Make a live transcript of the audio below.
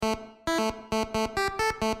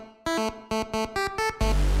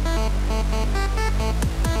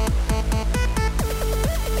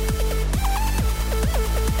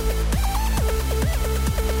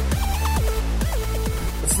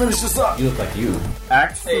What's up? You look like you.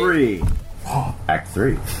 Act 3. Act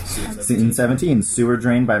 3. Scene 17. Sewer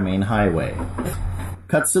drained by main highway.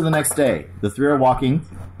 Cuts to the next day. The three are walking,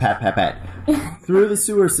 pat, pat, pat, through the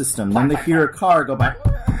sewer system. Then they hear a car go by.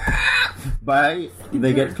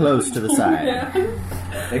 They get close to the side.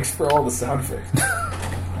 Thanks for all the sound effects.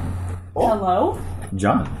 Hello?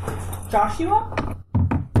 John. Joshua?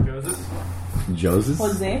 Joseph?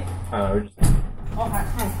 Jose? Oh, hi.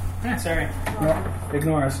 yeah, sorry. No,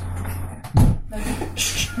 ignore us.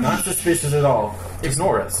 Not suspicious at all.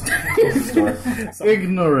 Ignore us.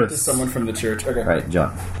 Ignorance. Someone from the church. Okay. Right,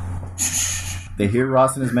 John. They hear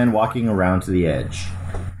Ross and his men walking around to the edge.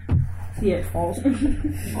 See it falls.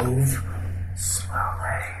 Move.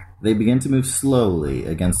 They begin to move slowly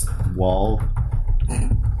against the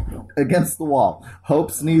wall.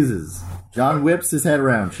 Hope sneezes. John whips his head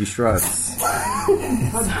around. She shrugs.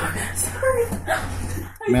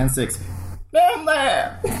 Man 6. Down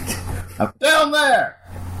there! Up, down there!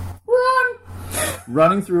 Run!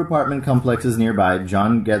 Running through apartment complexes nearby,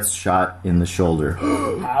 John gets shot in the shoulder.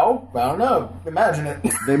 How? I don't know. Imagine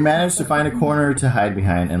it. They manage to find a corner to hide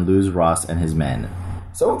behind and lose Ross and his men.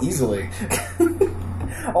 So easily.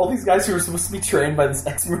 All these guys who are supposed to be trained by this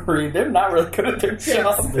ex-Marine, they're not really good at their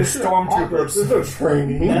jobs. They're stormtroopers. There's no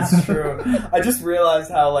training. That's true. I just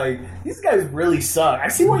realized how, these guys really suck. I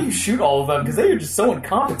see why you shoot all of them, because they are just so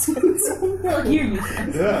incompetent. Well, here you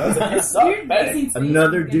Yeah. You suck, man.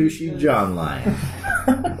 Another douchey John line.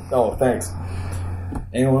 Oh, thanks.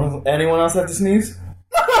 Anyone else have to sneeze?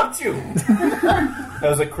 You. That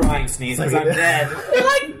was a crying sneeze because I'm dead.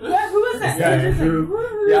 Who is that? Yeah,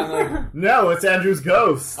 Andrew. Yeah, I'm No, it's Andrew's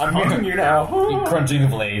ghost. I'm muting you now. Crunching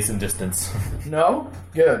of lays in distance. No?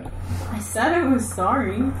 Good. I said I was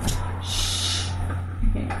sorry.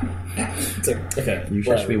 Okay. You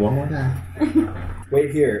shush me one more time.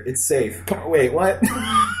 Wait here. It's safe. Come on, wait, what?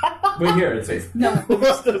 Wait here, it's safe. No.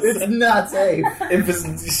 It's not safe.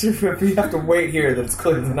 If we have to wait here, then it's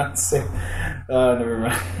clearly not safe. Never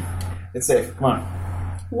mind. It's safe. Come on.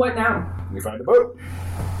 What now? We find a boat.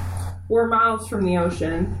 We're miles from the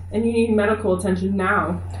ocean, and you need medical attention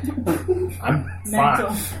now. I'm Mental.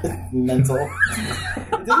 fine. Mental.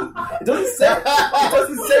 It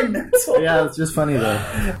doesn't say mental. Yeah, it's just funny though.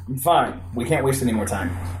 I'm fine. We can't waste any more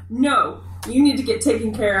time. No, you need to get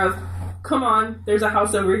taken care of. Come on, there's a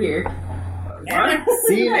house over here. What?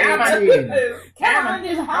 Scene 18. Come on,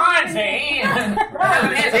 there's a house.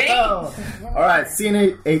 Alright,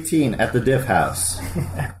 scene 18 at the Diff House.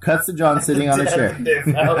 Cuts to John sitting on a chair.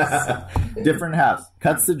 Different house.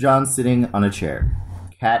 Cuts to John sitting on a chair.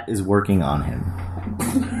 Kat is working on him.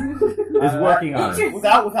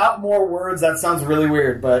 Without more words, that sounds really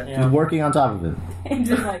weird, but She's working on top of him. And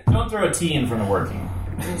just like, Don't throw a T in front of working.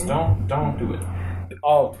 Just don't do it.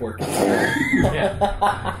 Oh, it's working.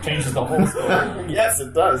 Yeah. Changes the whole story. Yes,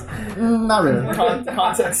 it does. Not really.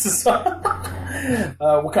 Context is what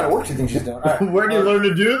kind of work do you think she's doing? All right. Where do you learn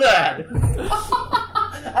to do that?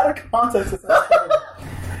 Out of context, it's not funny.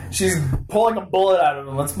 She's pulling a bullet out of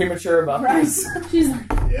him. Let's be mature about this. she's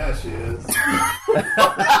like, Yeah, she is.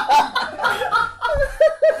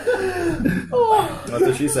 That's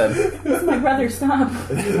what she said. it's my brother, stop.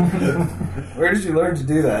 Where did you learn to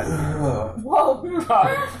do that? Whoa.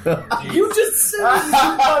 You just said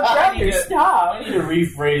my brother, stop. I need to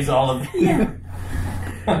rephrase all of it.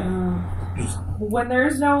 When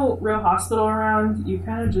there's no real hospital around, you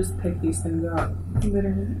kind of just pick these things up.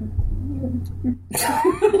 Literally.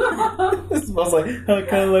 It smells like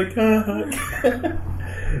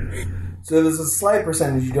So there's a slight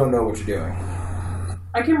percentage you don't know what you're doing.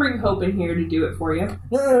 I can bring Hope in here to do it for you.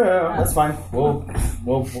 No, that's fine. Well,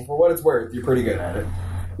 for what it's worth, you're pretty good at it.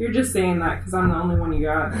 You're just saying that because I'm the only one you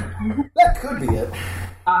got. That could be it.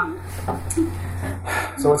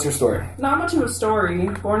 So what's your story? Not much of a story.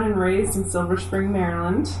 Born and raised in Silver Spring,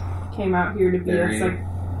 Maryland. Came out here to be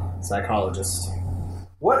Psychologist.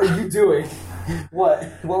 What are you doing? What?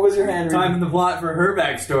 What was your hand? Time in the plot for her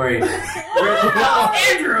backstory.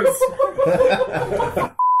 Andrews!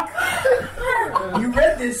 You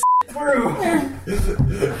read this through.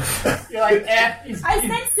 You're like, I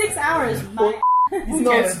spent 6 hours. he's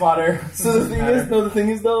no spotter. So the thing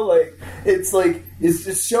is though, it's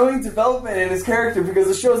just showing development in his character because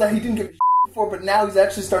it shows that he didn't give a shit before, but now he's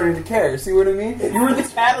actually starting to care. See what I mean? You were the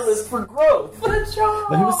catalyst for growth. Good job.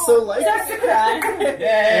 But he was so like Yeah.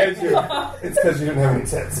 It's because you didn't have any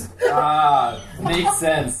tits. Makes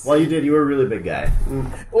sense. Well, you did. You were a really big guy.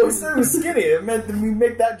 Well, he said he was skinny. It meant that we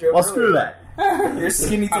make that joke. Well, screw that. You're a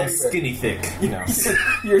skinny teddy I'm bear. skinny thick. You know.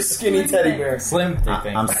 You're a skinny teddy bear. Slim thick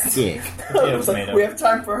thing. I'm sick. Potato, It's like, tomato. we have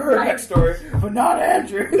time for her backstory, but not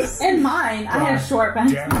Andrew's. And mine, I had a short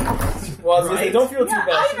backstory. Well, I was gonna say, don't feel too Yeah, I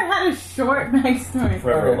bad. even had a short backstory.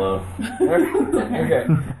 Forever Okay. alone. Okay,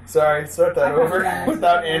 sorry, start that I over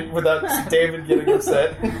apologize. without David getting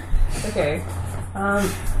upset. Okay.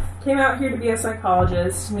 Came out here to be a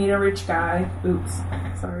psychologist, meet a rich guy. Oops.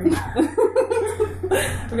 Sorry.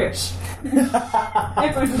 Okay. Shh.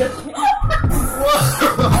 Everyone's just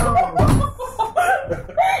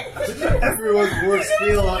Everyone's worst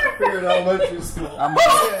fear in elementary school.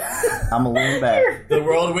 I'm a lean back. The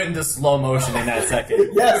world went into slow motion in that second.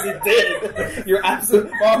 Yes, it did. Your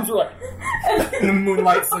absolute moms were like, And the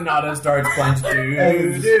Moonlight Sonata starts playing.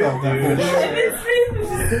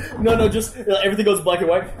 no, just everything goes black and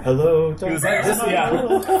white. Hello, It was like this, yeah.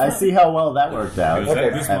 I see how well that worked It out. was Okay,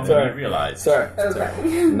 at this moment sorry. I realized. Sorry.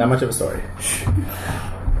 Okay. Not much of a story.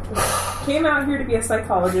 Came out here to be a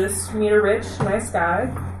psychologist, meet a rich, nice guy,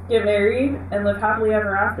 get married, and live happily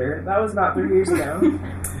ever after. That was about 3 years ago.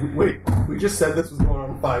 Wait, we just said this was going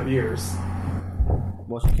on 5 years.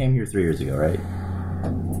 Well, she came here 3 years ago, right?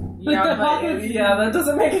 Yeah, but yeah, that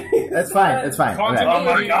doesn't make any sense. That's fine. That's fine. Okay. Oh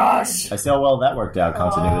my gosh. I see how well that worked out.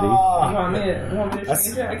 Continuity. You want me to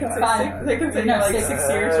change it? I can say Fine. 6. I can say No, like 6. 6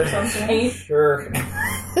 years or something. 8. Sure.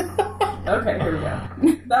 Okay, here we go.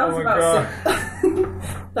 That was Oh my about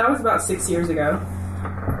 6. That was about 6 years ago.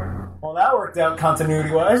 Well, that worked out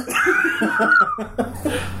continuity-wise.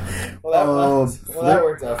 Oh, that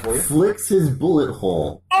worked out for you. Flicks his bullet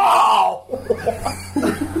hole. Oh!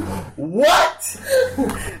 What?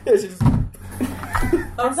 It's just-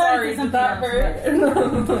 I'm sorry, did that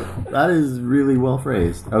hurt? That is really well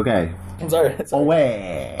phrased. Okay. I'm sorry.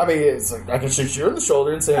 Away. I mean, it's like I can shoot you in the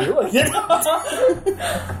shoulder and say you like it.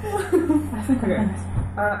 Okay.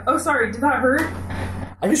 Oh, sorry, did that hurt?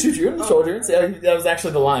 I can shoot you in the shoulder and say that was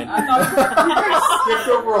actually the line. Skipped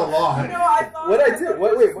over a line. What I did?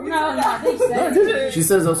 Wait. What? No, they said. She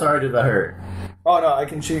says, "Oh, sorry, did that hurt?" Oh no, I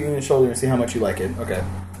can shoot you in the shoulder and see how much you like it. Okay.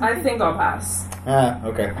 I think I'll pass.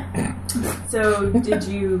 Okay. So, did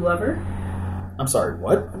you love her? I'm sorry.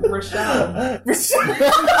 What? Rochelle. I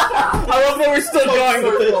love that we're still going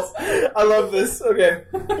with this. I love this. Okay.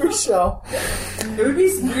 Rochelle. It would be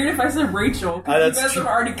weird if I said Rachel, because That's you guys true.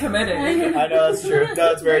 have already committed. I know that's true. No,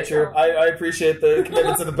 that's very true. I appreciate the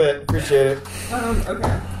commitment to the bit. Appreciate it.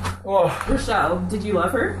 Okay. Oh, Rochelle, did you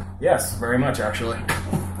love her? Yes, very much actually.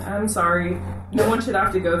 I'm sorry. No one should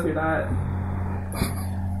have to go through that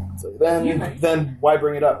so then why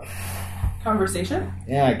bring it up? conversation.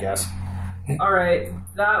 Yeah, I guess. Alright,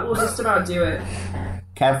 that will just about do it.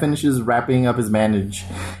 Cat finishes wrapping up his bandage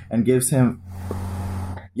and gives him,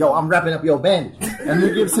 "Yo, I'm wrapping up your bandage," and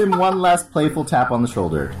then gives him one last playful tap on the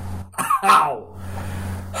shoulder. Ow.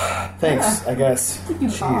 Thanks, I guess.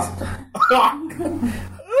 Jeez.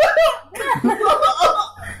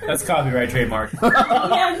 That's copyright trademark.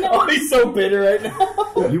 Yeah, no. Oh, he's so bitter right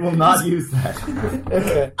now. You will not use that.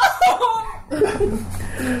 Okay.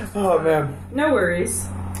 Oh man. No worries.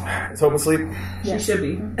 Is Hope asleep? She should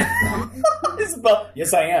be. Isabel.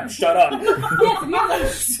 Yes, I am. Shut up. Yes, if you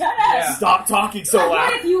like, shut up. Stop talking so What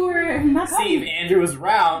loud. if you were not See, talking? if Andrew was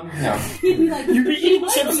around. No. He'd be like, You'd be eating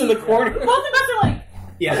chips in the corner. Both of us are like,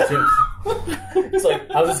 Yeah, chips. It's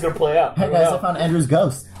like, how's this gonna play out? I Hey don't guys, I know. found Andrew's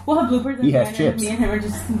ghost. we'll have bloopers at He the has end, chips. and me and him are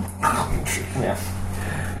just. Yeah.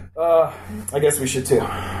 I guess we should too.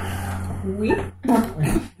 We?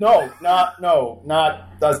 No, not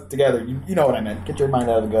us together. You know what I meant. Get your mind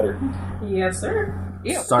out of the gutter. Yes, sir.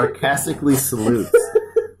 Ew. Sarcastically salutes.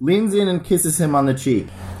 Leans in and kisses him on the cheek.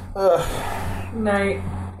 Night.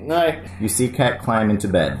 Night. You see Cat climb into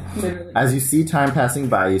bed. Literally. As you see time passing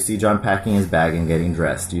by, you see John packing his bag and getting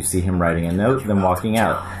dressed. You see him writing a note, then walking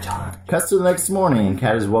out. Cuts to the next morning, and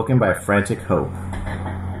Cat is woken by frantic Hope.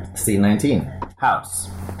 Scene 19. House.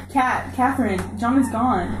 Catherine, John is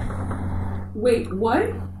gone. Wait,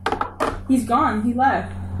 what? He's gone. He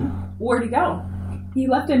left. Where'd he go? He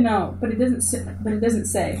left a note, but it doesn't. But it doesn't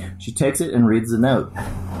say. She takes it and reads the note.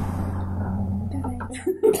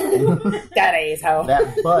 That is how.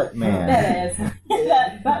 That butt man. That is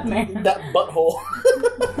that man. That butthole.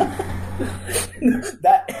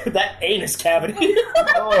 that anus cavity.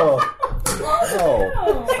 Oh.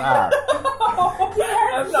 Oh. Stop.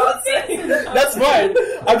 I'm not saying that. That's fine.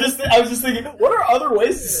 I was just thinking, what are other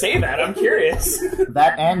ways to say that? I'm curious.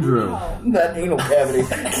 That Andrew. That anal cavity.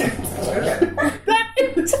 That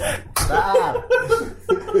is. Stop.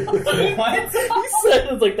 What? He said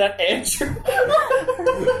it like that Andrew.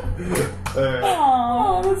 Oh,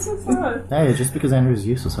 Oh, that's so sad. Hey, just because Andrew's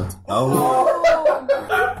useless. Oh.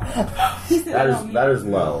 That is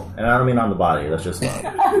low. And I don't mean on the body, that's just low.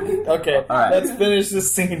 Okay, Alright. let's finish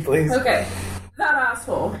this scene, please. Okay. That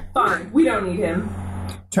asshole. Fine. We don't need him.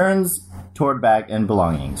 Turns toward bag and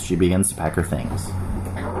belongings. She begins to pack her things.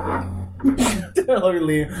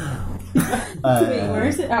 Literally. Wait, where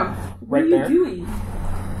is it? Oh, what Right are you there. doing?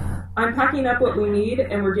 I'm packing up what we need,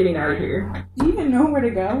 and we're getting out of here. Do you even know where to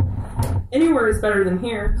go? Anywhere is better than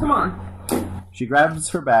here. Come on. She grabs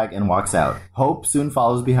her bag and walks out. Hope soon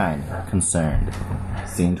follows behind, concerned.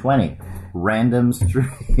 Scene 20. Randoms 3.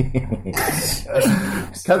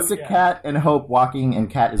 Cuts to Kat and Hope walking, and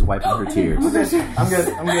Kat is wiping her tears. I'm good.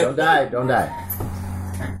 Don't die, don't die.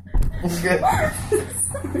 I'm good.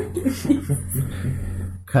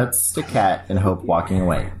 Cuts to Kat and Hope walking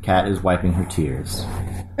away. Kat is wiping her tears.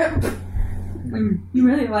 You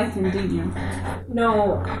really liked him, didn't you?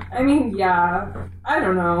 No. I mean, yeah. I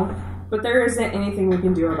don't know. But there isn't anything we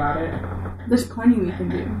can do about it. There's plenty we can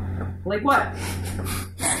do. Like what?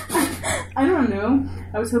 I don't know.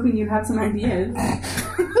 I was hoping you'd have some ideas.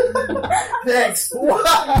 Thanks.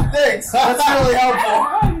 Thanks. That's really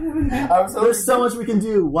helpful. I was hoping. There's so much we can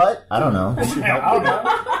do. What? I don't know.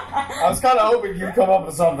 I was kind of hoping you'd come up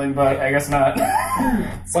with something, but I guess not.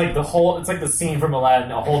 It's like the scene from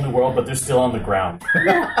Aladdin, A Whole New World, but they're still on the ground.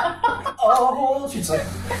 Oh, she's like,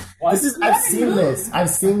 I've seen this. I've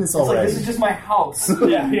seen this like, already. this is just my house.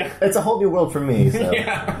 Yeah. It's a whole new world for me. So.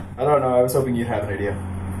 Yeah. I don't know. I was hoping you'd have an idea.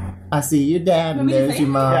 I see your dad, and Want me to there's say your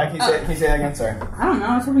it? mom. Yeah, can you say that again? Sorry. I don't know.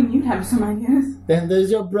 I was hoping you'd have some ideas. Then there's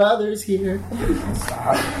your brothers here.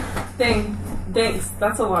 Thanks.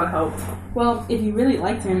 That's a lot of help. Well, if you really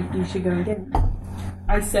liked him, you should go and get him.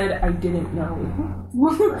 I said I didn't know.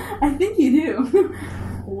 Well, I think you do.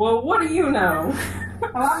 Well, what do you know?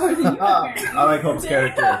 A lot more than you I like Hope's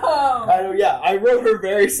character. I wrote her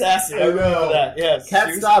very sassy. I remember that. Yes.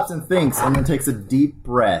 Kat stops and thinks, and then takes a deep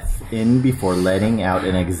breath in before letting out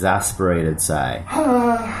an exasperated sigh.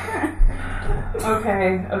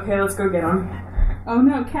 Okay, let's go get him. Oh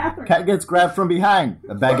no, Catherine. Kat gets grabbed from behind.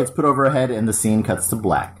 A bag gets put over her head, and the scene cuts to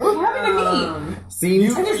black. What happened to me?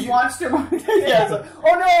 Scene. I just watched her walk. Yeah, it's like,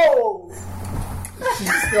 oh no!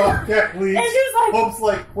 She's still can't leave. And she was like- Hope's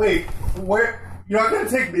like, wait, where? You're not gonna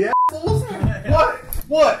take me, assholes?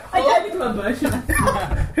 What? I dived into a bush.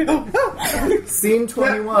 Scene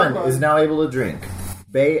 21 is now able to drink.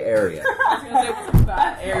 Bay Area.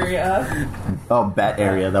 That area. Oh, Bat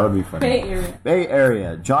Area. That would be funny. Bay Area. Bay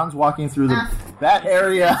Area. John's walking through the Bat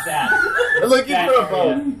Area. Looking for a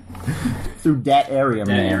boat. Through that area,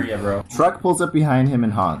 man. That area, bro. Truck pulls up behind him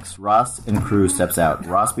and honks. Ross and crew steps out.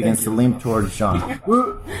 Ross begins to limp towards Jean.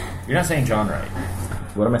 You're not saying John right.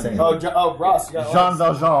 What am I saying? Oh, Ross. You got Jean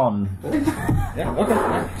Valjean. Yeah, okay.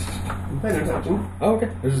 Oh, okay.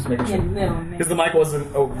 I was just making You sure. little man. Because the mic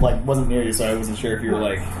wasn't near you, so I wasn't sure if you were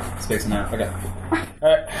like spacing out. Okay.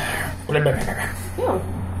 Alright. Ew.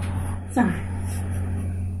 Sorry.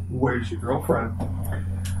 Where's your girlfriend?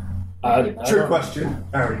 I Trick don't- question.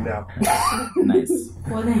 I already know. Nice.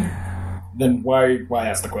 Well then. Then why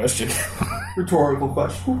ask the question? Rhetorical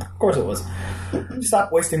question. Of course it was.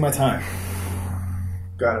 Stop wasting my time.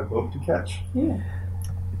 Got a boat to catch. Yeah.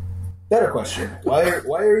 Better question. Why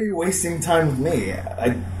are you wasting time with me?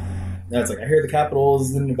 That's like I hear the capital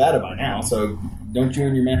is in Nevada by now, so don't you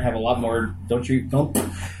and your men have a lot more? Don't?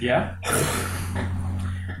 Yeah.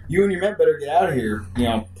 You and your men better get out of here.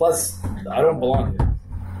 Plus I don't belong here.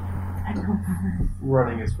 I don't know.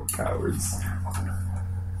 Running is for cowards.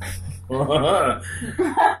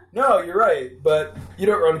 No, you're right, but you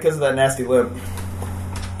don't run because of that nasty limp.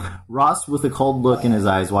 Ross, with a cold look in his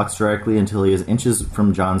eyes, walks directly until he is inches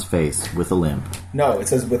from John's face with a limp. No, it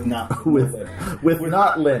says with not With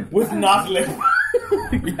not limp. with not limp.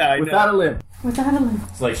 Yeah, I Without a know. limp. Without a limp.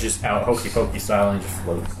 It's like just out hokey pokey style and just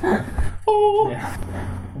floats. Yeah.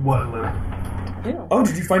 What limp? Oh,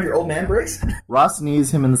 did you find your old man brace? Ross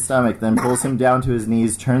knees him in the stomach, then pulls him down to his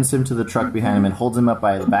knees, turns him to the truck behind him, and holds him up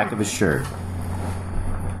by the back of his shirt.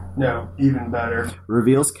 No, even better.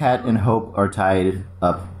 Reveals Kat and Hope are tied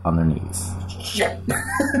up on their knees. Shit.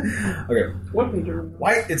 Okay. What page are we on?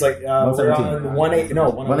 Why? It's like we're 117. on 108. No,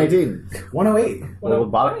 118. 108. Well,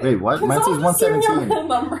 wait, what? Mine says 117.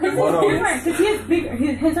 Because he has bigger.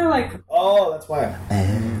 His are like. Oh, that's why.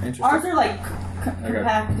 Interesting. Ours are like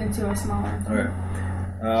compact into a smaller. Okay.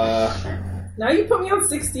 Now you put me on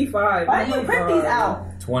 65. Why Oh do you my print God. these out?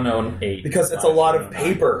 It's 108. Because it's a lot of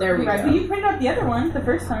paper. There we Right, go. but you printed out the other one the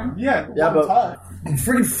first time. Yeah, Yeah, one but- time.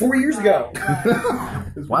 Freaking 4 years ago.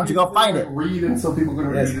 Why don't you go find it? Read and so people are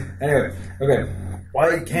going to Yes. read it. Anyway. Okay.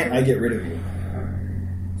 Why can't I get rid of you?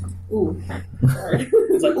 Ooh.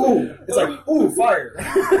 It's like ooh. It's like ooh, fire.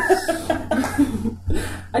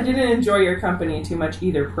 I didn't enjoy your company too much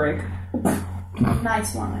either, prick.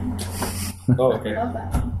 Nice line. Oh, okay. Love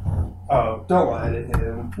that one. Oh, don't lie to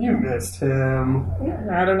him. You missed him.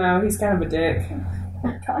 I don't know. He's kind of a dick.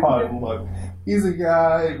 Fine, look, he's a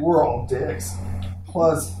guy. We're all dicks.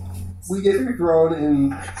 Plus, we get thrown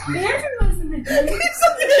in. Andrew was in the gym.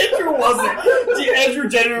 Andrew wasn't. Andrew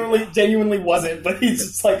genuinely wasn't, but he's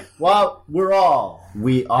just like, Well, we're all.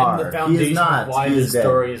 We are. And the He foundation is not. of why He this is dead.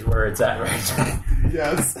 story is where it's at right now.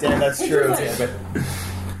 Yes. damn, that's true. Damn it.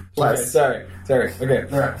 Okay, sorry. Okay.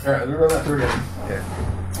 Alright, let me run that through again. Okay.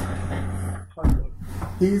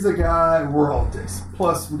 He's a guy, we're all dicks.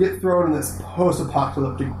 Plus, we get thrown in this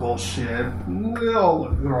post-apocalyptic bullshit. We all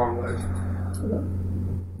look the wrong way.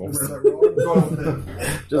 Where's that wrong? Going with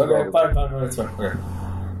it. Okay, fine, it's fine. Okay.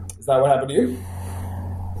 Is that what happened to you?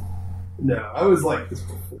 No, I was like this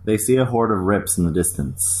before. They see a horde of rips in the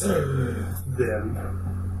distance. Then.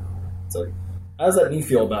 It's like, how does that knee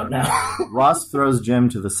feel about now? Ross throws Jim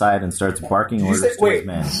to the side and starts barking Did you orders say, to wait, his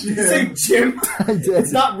men. did you say Jim? I did.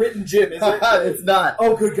 It's not written Jim, is it? It's not.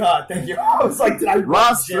 Oh, good God, thank you. I was like, did I write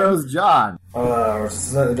Ross Jim? throws John.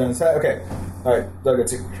 Okay. Alright, Doug,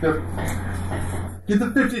 it's you. Get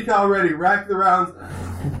the 50 cal ready, rack the rounds.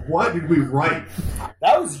 What did we write?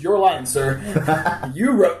 That was your line, sir.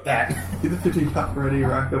 You wrote that. Get the 50 cal ready,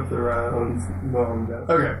 rack up the rounds. No, I'm done.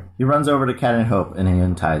 Okay. He runs over to Cat and Hope and he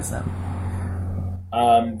unties them.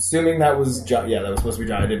 Assuming that was John. Yeah, that was supposed to be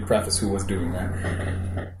John. I didn't preface who was doing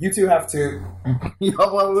that. You two have to.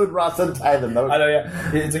 What would Ross untie them? I know,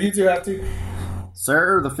 yeah. So you two have to.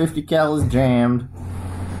 Sir, the 50 cal is jammed.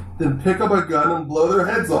 Then pick up a gun and blow their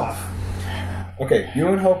heads off. Okay, you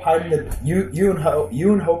and Hope hide in the. You and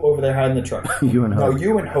Hope over there hide in the truck. You and Hope. No,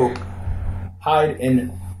 you and Hope hide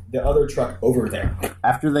in the other truck over there.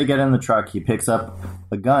 After they get in the truck, he picks up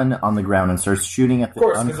a gun on the ground and starts shooting at Of the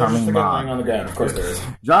course, because there's just oncoming a gun lying mob. on the ground. Of course there is.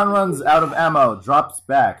 John runs out of ammo, drops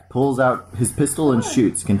back, pulls out his pistol and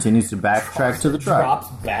shoots, continues to backtrack to the truck. Drops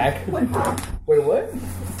back. Wait, what?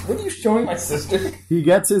 What are you showing my sister? He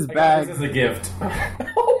gets his This bag. is a gift.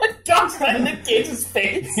 Oh my gosh, that indicates his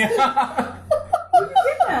face. Yeah.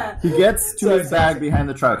 He gets to his bag behind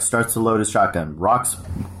the truck, starts to load his shotgun. Rocks.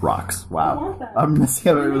 I Wow. want that. I'm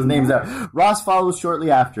missing out his names out. Ross follows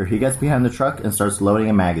shortly after. He gets behind the truck and starts loading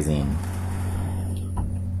a magazine.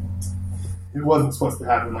 It wasn't supposed to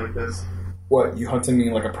happen like this. What, you hunting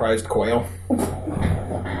me like a prized quail?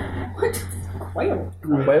 Quail.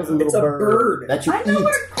 Quail's a It's a bird. that you I know eat.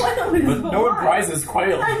 where quail is. But no one why? prizes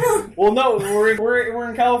quail. I know. Well, no, we're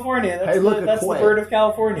in California. That's, Hey, look, a that's the quail. bird of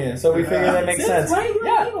California, so we figure that makes sense. Why are you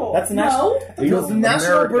Yeah, illegal? that's the national. No. Eagles The of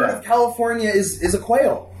national America. bird of California is a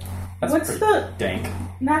quail. That's What's pretty the dank.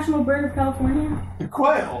 national bird of California?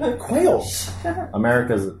 Quail. Quail. Shut up.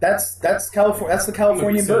 America's. That's California. That's the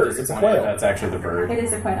Californian So bird. It's a quail. That's actually the bird. It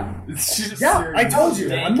is a quail. Yeah, I told you.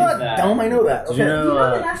 Dank I'm not is that. dumb. I know that. Did you Okay. know? You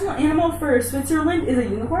know the national animal for Switzerland is a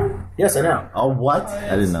unicorn? Yes, I know. Oh, what?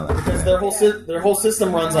 I didn't know that. Because their whole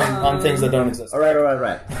system runs on things that don't exist. All right.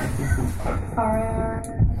 Alright.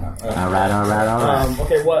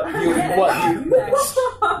 Okay, what you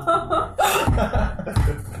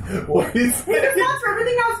What is it? Not for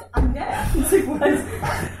everything else. I'm dead. It's like,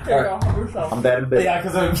 what? I'm dead and big. Yeah,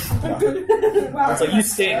 because I'm. Wow. It's like you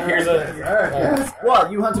stink. Here's a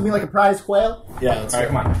What? You hunted me like a prize quail? yeah. That's All right,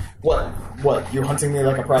 come on. What? You're hunting me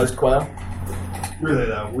like a prized quail? Really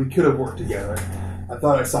though, we could have worked together. I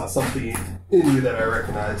thought I saw something in you that I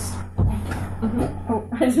recognized. Oh,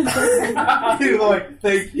 I just You're like,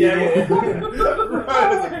 thank you. Yeah.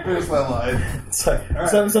 Right as I finish my line. It's like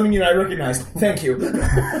something you and I recognized. Thank you.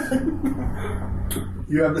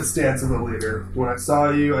 You have the stance of a leader. When I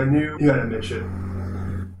saw you, I knew you had a mission.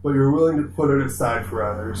 But you were willing to put it aside for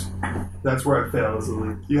others. That's where I failed as a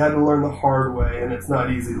leader. You had to learn the hard way, and it's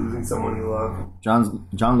not easy losing someone you love.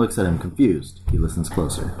 John looks at him confused. He listens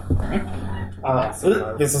closer.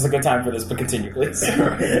 This is a good time for this, but continue, please.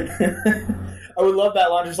 I would love that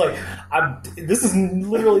line. Just like, this is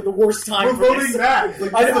literally the worst time We're for voting this. back.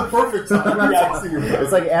 Like, this is the perfect time. Yeah.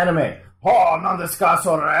 It's like anime. Oh, non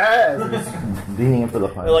discussores. Leaning in for the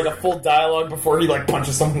punch. Like a full dialogue before he like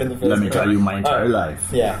punches someone in the face. Let me tell you my entire life.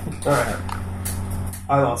 Yeah. Alright.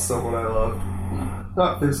 I lost someone I loved.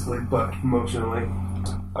 Not physically, but emotionally.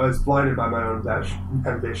 I was blinded by my own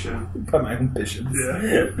ambition. By my ambitions.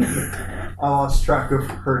 Yeah. I lost track of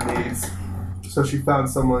her needs. So she found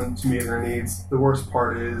someone to meet her needs. The worst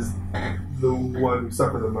part is the one who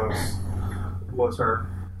suffered the most was her.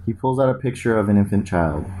 He pulls out a picture of an infant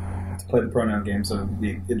child. Play the pronoun game, so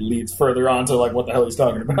it leads further on to like what the hell he's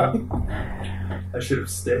talking about. I should have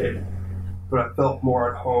stayed, but I felt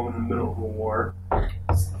more at home in the middle of a war.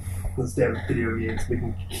 Those damn video games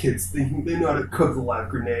making kids thinking they know how to cook a live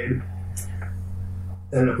grenade.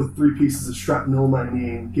 Ended up with 3 pieces of shrapnel in my knee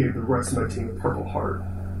and gave the rest of my team a Purple Heart.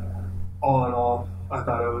 All in all, I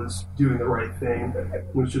thought I was doing the right thing.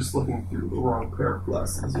 Was just looking through the wrong pair of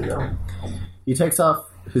glasses, you know? He takes off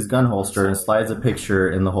his gun holster and slides a picture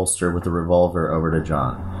in the holster with the revolver over to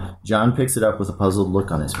John. John picks it up with a puzzled look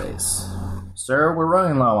on his face. Sir, we're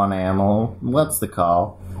running low on ammo. What's the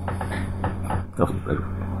call?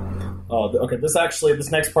 Oh, okay. This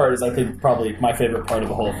next part is, I think, probably my favorite part of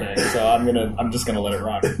the whole thing. So I'm just gonna let it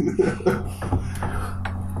rock.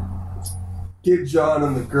 Get John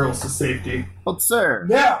and the girls to safety. But sir,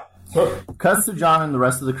 Now! cuts to John and the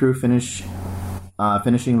rest of the crew finishing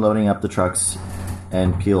loading up the trucks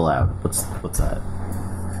and peel out. What's that?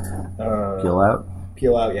 Peel out?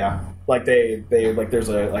 Peel out, yeah. Like they like there's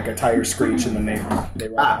a tire screech and then they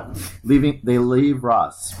run out. They leave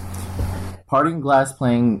Ross. Parting Glass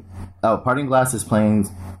is playing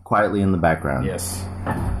quietly in the background. Yes.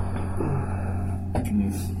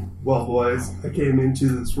 Well, boys, I came into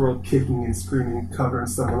this world kicking and screaming, covering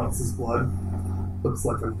someone else's blood. Looks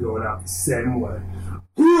like I'm going out the same way.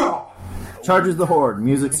 Charges the horde,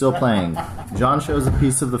 music still playing. John shows a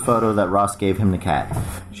piece of the photo that Ross gave him to Kat.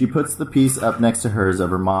 She puts the piece up next to hers of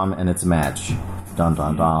her mom, and it's a match. Dun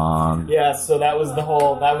dun dun. Yeah, so that was the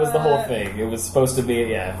whole thing. It was supposed to be,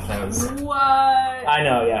 that was... What? I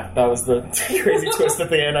know, yeah. That was the crazy twist at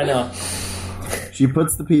the end, I know. She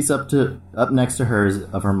puts the piece up next to hers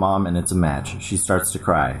of her mom, and it's a match. She starts to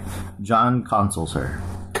cry. John consoles her.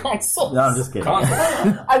 Console. No, I'm just kidding.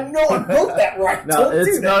 I know I wrote that right.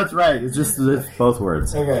 It's right. It's just both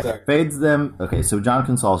words. Okay, sorry. Fades them. Okay, so John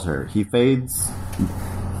consoles her. He fades.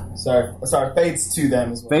 Sorry. Fades to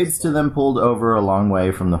them as well. Fades to them pulled over a long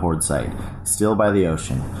way from the horde site, still by the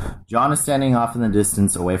ocean. John is standing off in the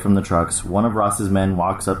distance away from the trucks. One of Ross's men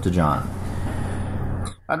walks up to John.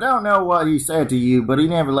 I don't know what he said to you, but he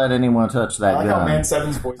never let anyone touch that I like gun. how Man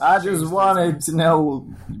 7's voice. I just wanted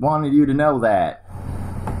you to know that.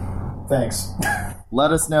 Thanks.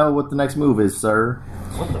 Let us know what the next move is, sir.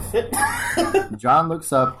 What the fit? John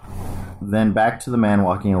looks up, then back to the man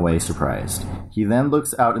walking away, surprised. He then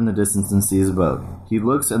looks out in the distance and sees a boat. He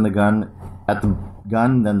looks at the gun,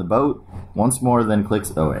 then the boat. Once more, then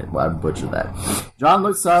clicks... Oh, wait, I butchered that. John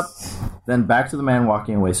looks up, then back to the man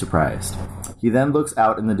walking away, surprised. He then looks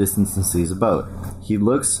out in the distance and sees a boat. He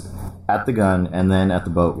looks at the gun and then at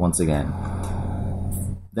the boat once again.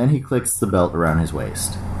 Then he clicks the belt around his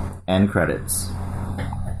waist. End credits.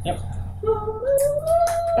 Yep.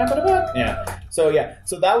 Yeah.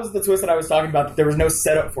 So that was the twist that I was talking about. That there was no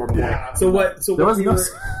setup for before. Yeah. So There was no...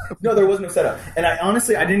 No, there was no setup. And I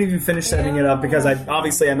didn't even finish setting it up because I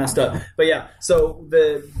messed up. But yeah, so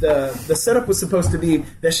the setup was supposed to be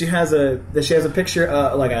that she has a picture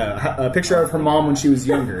a picture of her mom when she was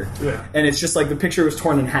younger. Yeah. And it's just like the picture was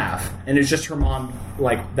torn in half and it's just her mom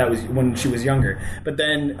like that was when she was younger. But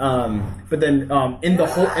then in the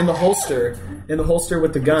holster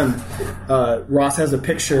with the gun, Ross has a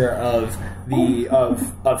picture of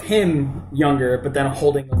him younger, but then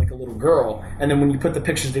holding like a little girl. And then when you put the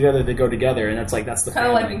pictures together, they go together, and that's the Kind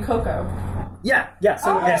of like in Coco. yeah.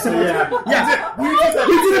 So We did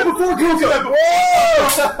it before Coco!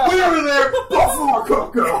 We were there before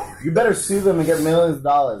Coco! You better sue them and get millions of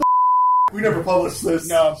dollars. We never published this.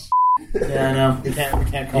 No. Yeah, no, we can't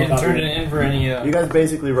call You didn't turn it in for any. You guys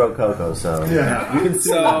basically wrote Coco, so Yeah. you can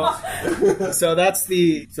sue them. So that as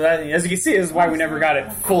you can see is why we never got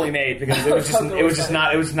it fully made because it was just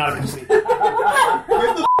not a complete.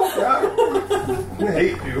 I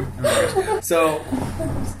hate you. So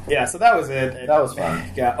that was it. That was fun.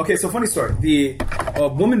 Yeah. Okay. So funny story. The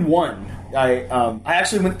woman one. I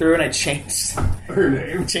actually went through and I changed Her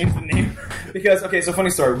name. changed the name because so funny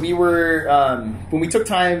story. We were when we took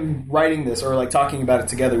time writing this or like talking about it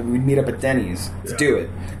together, we would meet up at Denny's to do it,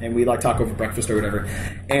 and we'd like talk over breakfast or whatever.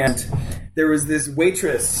 And there was this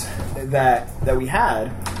waitress that we had,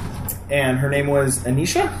 and her name was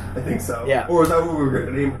Anisha. I think so. Yeah. Or is that what we were going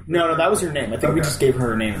to name? No, that was her name. I think we Okay. just gave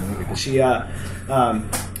her name in the movie. But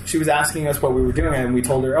she was asking us what we were doing, and we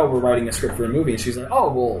told her, we're writing a script for a movie. And she's like,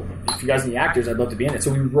 well, if you guys need actors, I'd love to be in it.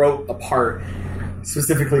 So we wrote a part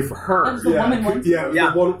specifically for her. That was the woman one? Yeah,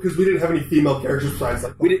 Yeah. because we didn't have any female characters besides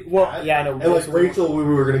like We did, well, yeah, I know. and like Rachel, we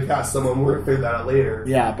were going to cast someone. We were going to figure that out later.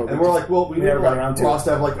 Yeah, but and we're like, well, we never never got around to Ross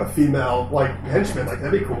to have like a female like henchman. Like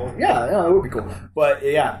that'd be cool. Yeah, that would be cool. But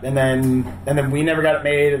yeah, and then we never got it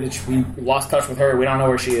made, and we lost touch with her. We don't know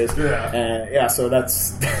where she is. Yeah. So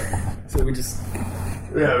that's so we just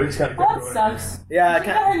Yeah, we just kind of Well, kept that going. sucks. Yeah, I You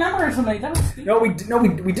got kind her number or something. That was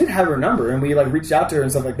stupid. we did have her number, and we like reached out to her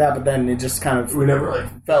and stuff like that. But then it just kind of We never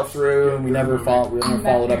like fell through, and we never followed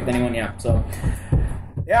up with anyone. Yeah, so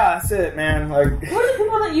yeah, that's it, man. Like, Who are the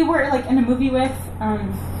people that you were like in a movie with?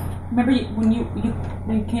 Remember when you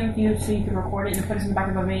came with you so you could record it and put it in the back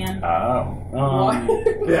of a van? yeah.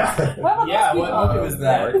 What about Yeah, those what people? movie was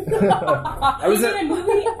that? I was You in. in a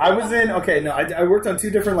movie? I was in. Okay, no, I worked on 2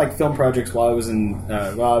 different like film projects while I was in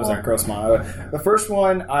at Grossmont. The first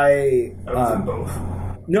one, I was in both.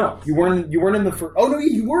 No, you weren't. You weren't in the first. Oh no,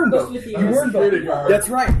 you were in both. You were in Security both. guard. That's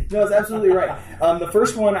right. No, that's absolutely right. The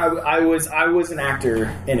first one, I was an actor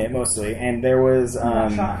in it mostly, and there was.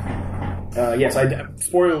 Yes,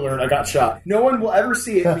 spoiler alert, I got shot. No one will ever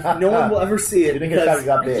see it. No one will ever see it. You didn't get shot, you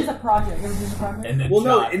got It's bit. just a project. It was just a project. And then Well,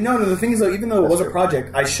 shot. no. The thing is, though, even though it was a true.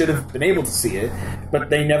 project, I should have been able to see it, but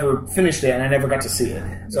they never finished it, and I never got to see it.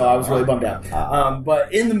 So I was really bummed out.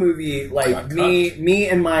 But in the movie, like me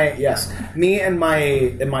and my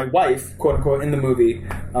wife, quote unquote, in the movie,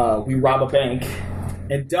 we rob a bank.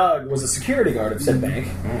 And Doug was a security guard of said bank,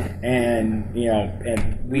 and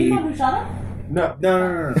and we. You know who shot him? No.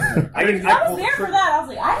 No. I was there for that. I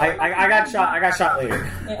was like, I got shot. I got shot later.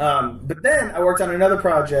 Yeah. But then I worked on another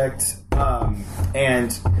project,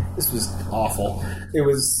 and this was awful. It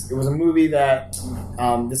was a movie that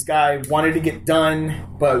this guy wanted to get done,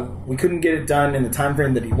 but we couldn't get it done in the time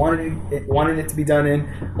frame that he wanted it to be done in.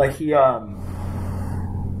 Like he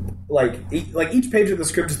like each page of the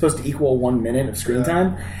script is supposed to equal 1 minute of screen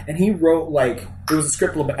time, and he wrote like it was a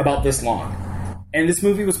script about this long. And this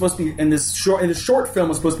movie was supposed to be, and this short film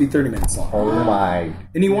was supposed to be 30 minutes long. Oh my.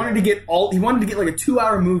 And he wanted to get like a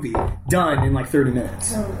 2-hour movie done in like 30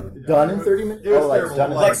 minutes. Done in 30 minutes? It was Oh, like terrible.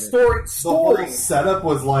 done in Like, 30 minutes. The whole Story. setup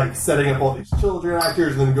was like setting up all these children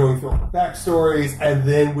actors and then going through all the backstories, and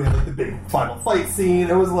then we had like the big final fight scene.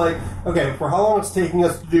 It was like, okay, for how long it's taking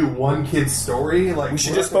us to do one kid's story, like We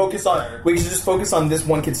should just focus on this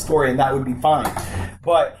one kid's story, and that would be fine.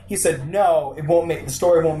 But he said, no, the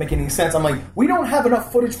story won't make any sense. I'm like, we don't have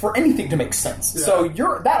enough footage for anything to make sense. Yeah. So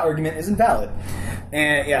that argument isn't valid.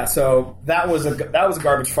 And yeah, so that was a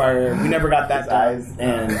garbage fire. We never got that done.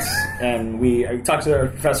 And I talked to our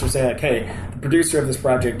professor, say like, hey, the producer of this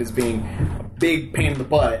project is being a big pain in the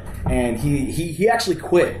butt, and he actually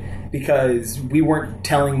quit because we weren't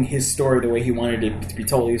telling his story the way he wanted it to be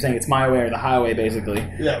told. He was saying it's my way or the highway, basically.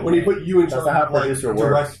 Yeah, when he put you in That's charge how of like producer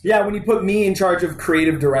direct. works. Yeah, when he put me in charge of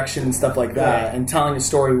creative direction and stuff like that, Yeah. and telling the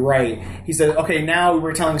story right, he said, okay, now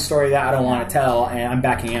we're telling a story that I don't want to tell, and I'm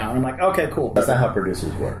backing out. And I'm like, okay, cool. That's not how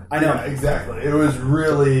producers work. I know. Yeah, exactly. It was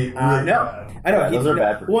really, really I know. bad. I know. Yeah, those are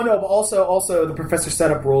bad Well, no, but also the professor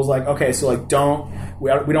set up rules like, okay, so like we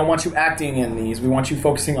don't want you acting in these. We want you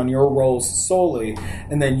focusing on your roles solely,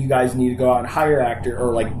 and then you guys need to go out and hire actor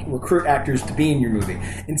or like recruit actors to be in your movie.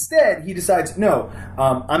 Instead, he decides, no,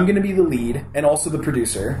 I'm going to be the lead and also the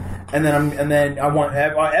producer, and then I want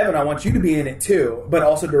Evan. I want you to be in it too, but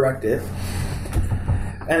also direct it.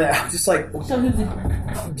 And I'm just like, So who's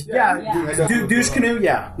the yeah, douche canoe,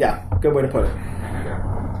 yeah, good way to put it.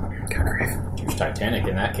 God grief. Huge Titanic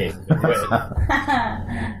in that case.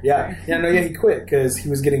 He quit because he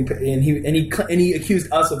was getting, and he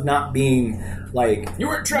accused us of not being like. You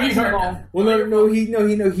weren't trying hard. reasonable? Well,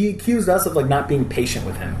 he accused us of like not being patient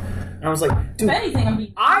with him. And I was like, dude, If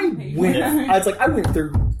anything, I'm being I went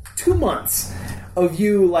through 2 months of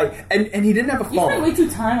you like, and he didn't have a You spent phone. way too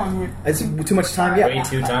time on her. It's too much time. Yeah, Way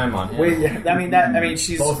too time on him. Wait, yeah. I mean,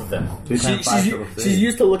 she's Both of them. she's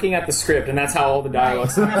used to looking at the script, and that's how all the dialogue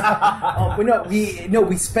starts. But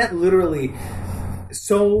we spent literally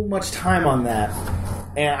so much time on that,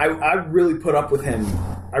 and I really put up with him.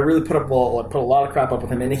 I really put a lot of crap up with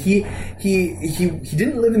him, and he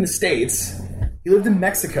didn't live in the States. He lived in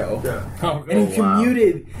Mexico, and he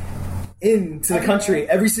commuted into the country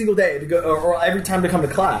every single day to go, or every time to come to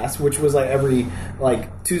class, which was like every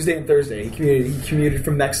Tuesday and Thursday. He commuted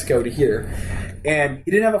from Mexico to here, and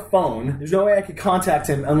he didn't have a phone. There's no way I could contact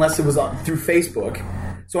him unless it was through Facebook.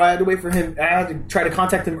 So I had to wait for him. I had to try to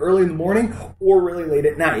contact him early in the morning or really late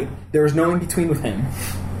at night. There was no in between with him.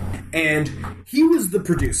 And he was the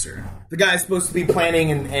producer, the guy supposed to be planning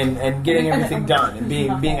and getting everything done and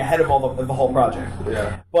being ahead of the whole project.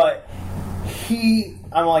 Yeah. But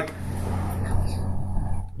I'm like,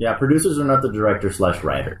 Yeah, producers are not the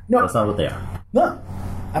director/writer. No. That's not what they are. no,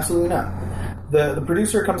 absolutely not. The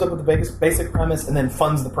producer comes up with the basic premise and then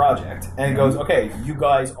funds the project and goes, okay, you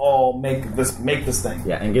guys all make this thing.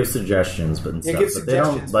 Yeah, and give suggestions, but Yeah, stuff. give But they don't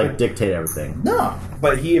suggestions, like but- dictate everything. No,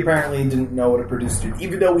 but he apparently didn't know what a producer did.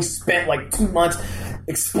 Even though we spent like 2 months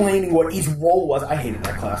explaining what each role was. I hated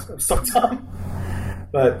that class. It was so dumb.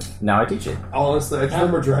 But Now I teach it. Honestly, I just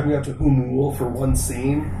remember driving up to Humul for one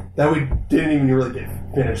scene that we didn't even really get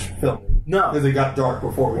finished filming. No. Because it got dark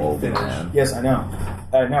before we could finish. Man. yes, I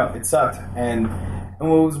know. It sucked. And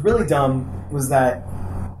what was really dumb was that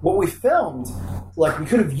what we filmed, like, we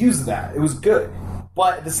could have used that. It was good.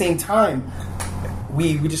 But at the same time,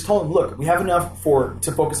 we just told him, look, we have enough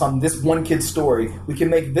to focus on this one kid's story. We can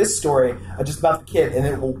make this story just about the kid, and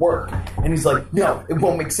it will work. And he's like, no, it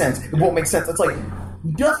won't make sense. It won't make sense. It's like,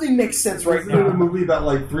 nothing makes sense right Isn't it a now. movie about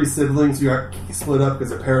like three siblings who got split up because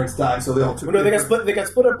their parents died, so they all took. No, they got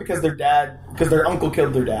split up because their uncle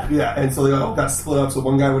killed their dad. Yeah, and so they all got split up. So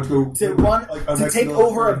one guy went to To take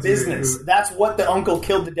over a business. That's what the uncle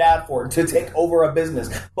killed the dad for, to take over a business.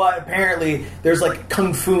 But apparently there's like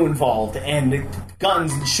kung fu involved and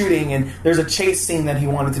guns and shooting, and there's a chase scene that he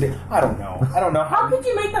wanted to do. I don't know How could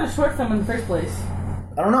you make that a short film in the first place?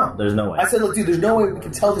 I don't know. There's no way. I said, look, dude, there's no way we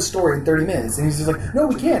can tell this story in 30 minutes. And he's just like, no,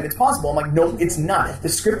 we can. It's possible. I'm like, no, it's not. The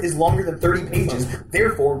script is longer than 30 pages.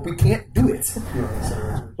 Therefore, we can't do it.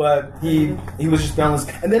 But he was just boundless.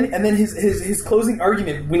 And then his closing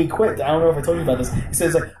argument when he quit, I don't know if I told you about this. He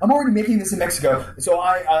says, like, I'm already making this in Mexico, so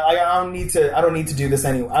I don't need to do this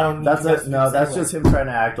anyway. I don't need That's to do this that's anyway. just him trying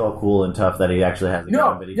to act all cool and tough that he actually has a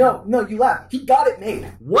gun, but he No, you laugh. He got it made.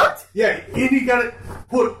 What? Yeah, and he got it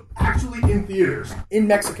put actually in theaters. In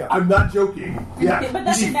Mexico. I'm not joking. Yeah, But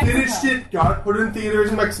that's he in Mexico. finished it, got it put in theaters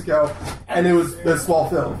in Mexico, and it was a small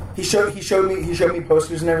film. He showed me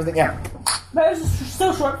posters and everything. Yeah. But it was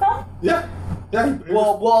still short film? Yeah, yeah. it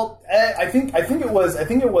Well, I think it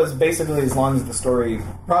was basically as long as the story.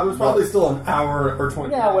 was probably still an hour or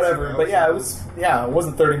 20. Yeah, minutes whatever. ago. But yeah, it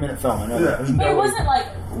wasn't 30-minute film. I know. Yeah. that. There's But no it way. wasn't like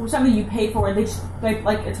something you paid for. They just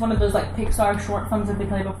like it's one of those like Pixar short films that they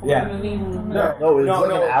play before Yeah. the movie. No, No, it was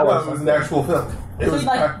like an hour. No, it was an actual film. It So was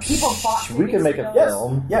like people bought. We can make a tickets. Yes.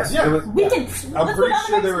 film. Yes. Yeah. It was, We can. I'm let's pretty go down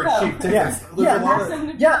sure to they were Mexico. cheap tickets. Yeah, There's yeah, a lot of-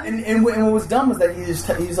 Massive- Yeah, and what was dumb was that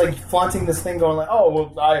he's like flaunting this thing, going like, "Oh,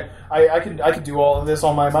 well, I could do all of this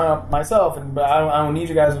on myself, and but I don't need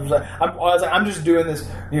you guys." I was like, I'm just doing this,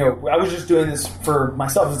 I was just doing this for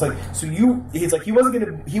myself. It's like, so he's like, he wasn't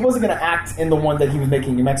gonna act in the one that he was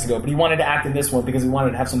making in Mexico, but he wanted to act in this one because he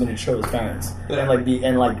wanted to have something to show his parents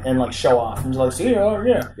and like show off. And just like, see, oh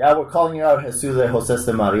yeah. Yeah, we're calling you out, Jesus de Jose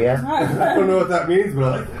de Maria. I don't know what that means, but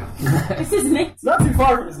I like it. This is Nick. It's not too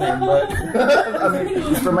far from his name, but I mean,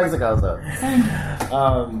 he's from Mexico, so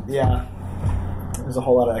yeah. There's a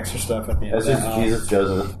whole lot of extra stuff at the end. it's just Jesus,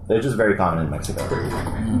 Joseph. They're just very common in Mexico.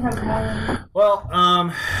 Well,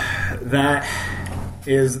 that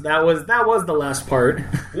was the last part.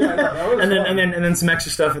 Yeah, no, that was and fun. then some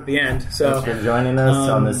extra stuff at the end. So Thanks for joining us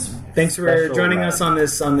on this. thanks for special joining ride. us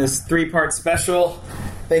on this 3-part special.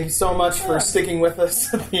 Thank you so much for sticking with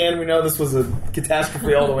us at the end. We know this was a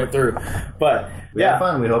catastrophe all the way through, but We had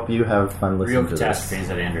fun. We hope you have fun Real listening to this. catastrophes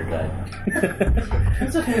that Andrew died.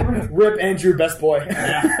 It's okay. Rip Andrew, best boy.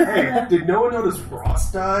 Hey, did no one notice Ross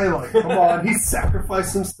die? Like, come on, he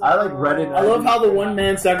sacrificed himself. I like read it. I love how the one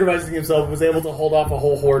man sacrificing himself was able to hold off a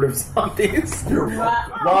whole horde of zombies.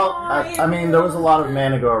 Well, I mean, there was a lot of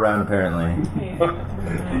mana go around apparently.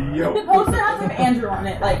 The poster has of Andrew on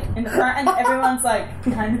it, like in the front, and everyone's like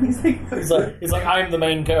behind him. He's like, I am the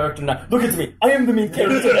main character now. Look at me, I am the main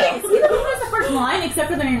character now. Is he the one who has the first line,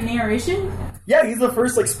 except for the narration? Yeah, he's the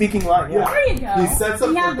first speaking line. Yeah, There you go. He sets up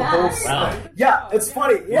We like, have the whole that. set. yeah, it's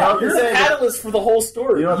funny. Yeah, You you're don't the have to say catalyst for the whole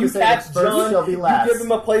story. You don't have to say catch that first, John, he'll be last. you give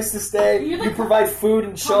him a place to stay, You're the you provide food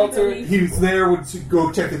and shelter. relief. He's there to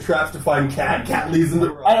go check the traps to find Cat. Cat leads him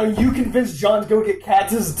to I know you convinced John to go get Cat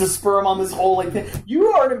to spur him on this whole thing. You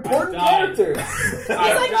are an important died. character. He's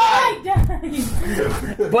like, I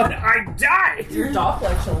died. But I died. Your doll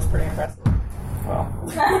collection was pretty impressive.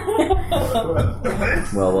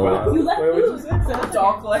 Well, You left food. So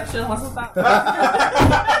doll collection, what's with that?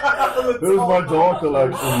 here's my doll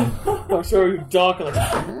collection. I'll show you dog.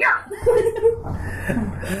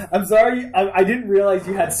 I'm sorry, I didn't realize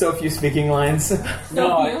you had so few speaking lines.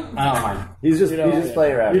 No, I few. don't mind. He's just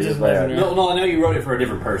playing around. You're He's just just playing messing around. No, I know you wrote it for a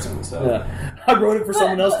different person, so. Yeah. I wrote it for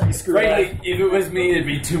someone else to be screwed Right, up. like, if it was me, it'd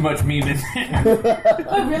be too much me in there.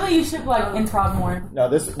 But really, you should like improv more. No,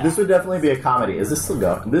 this would definitely be a comedy. Is this still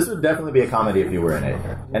go? This would definitely be a comedy if you were in it,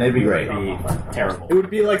 and it'd be great. It'd be terrible. It would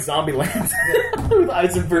be like Zombieland with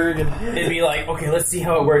Eisenberg and It'd be like, okay, let's see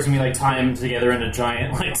how it works when we like tie them together in a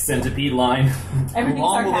giant like centipede line. How Everything's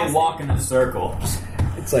long will they sarcastic. walk in a circle?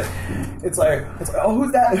 It's like, oh,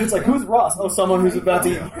 who's that? It's like, who's Ross? Oh, someone who's about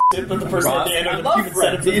to eat shit, but the person Ross, at the end I of the love human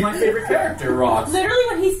Friends. He's centipede. my favorite character, Ross. Literally,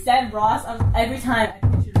 when he said Ross, every time I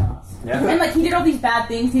pictured Ross. Yeah. And like he did all these bad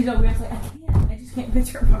things. He's over here, like, I just can't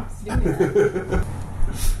picture Ross doing that.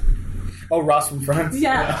 Oh, Ross from Friends.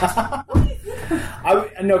 Yeah.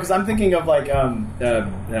 No, because I'm thinking of like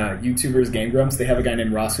YouTubers, Game Grumps. They have a guy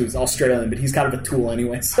named Ross who's Australian, but he's kind of a tool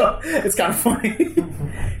anyway, so it's kind of funny.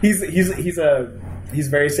 He's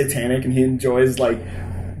very satanic, and he enjoys like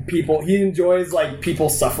people. He enjoys like people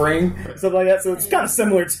suffering, stuff like that. So it's kind of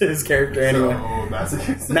similar to his character anyway.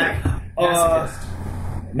 Masochist.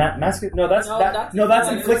 Masochist? No, that's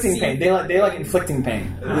inflicting pain. They like inflicting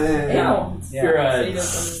pain. Ew. You're a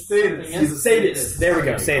Sadist. He's a sadist. There we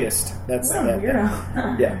go, sadist. That's that.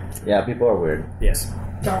 Weirdo. Yeah. Yeah, people are weird. Yes.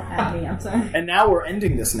 Don't add me, I'm sorry. And now we're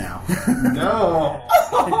ending this now. No.